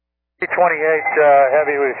328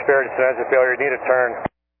 Heavy, we experienced an engine failure. Need a turn.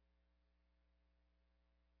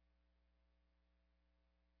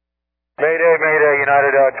 Mayday, Mayday,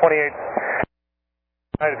 United 28,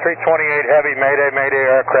 United 328 Heavy, Mayday, Mayday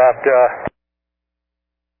aircraft.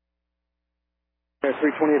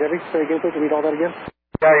 328 Heavy, say again, please, read all that again.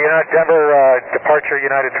 Yeah, United Denver departure,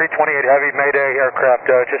 United 328 Heavy, Mayday aircraft,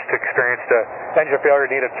 just experienced engine failure.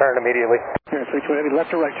 Need a turn immediately. 328 Heavy,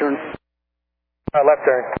 left or right turn? Left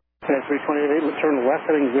turn. 328 Heavy, turn left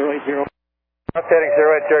heading 080. Left heading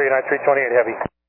 080, United 328 Heavy.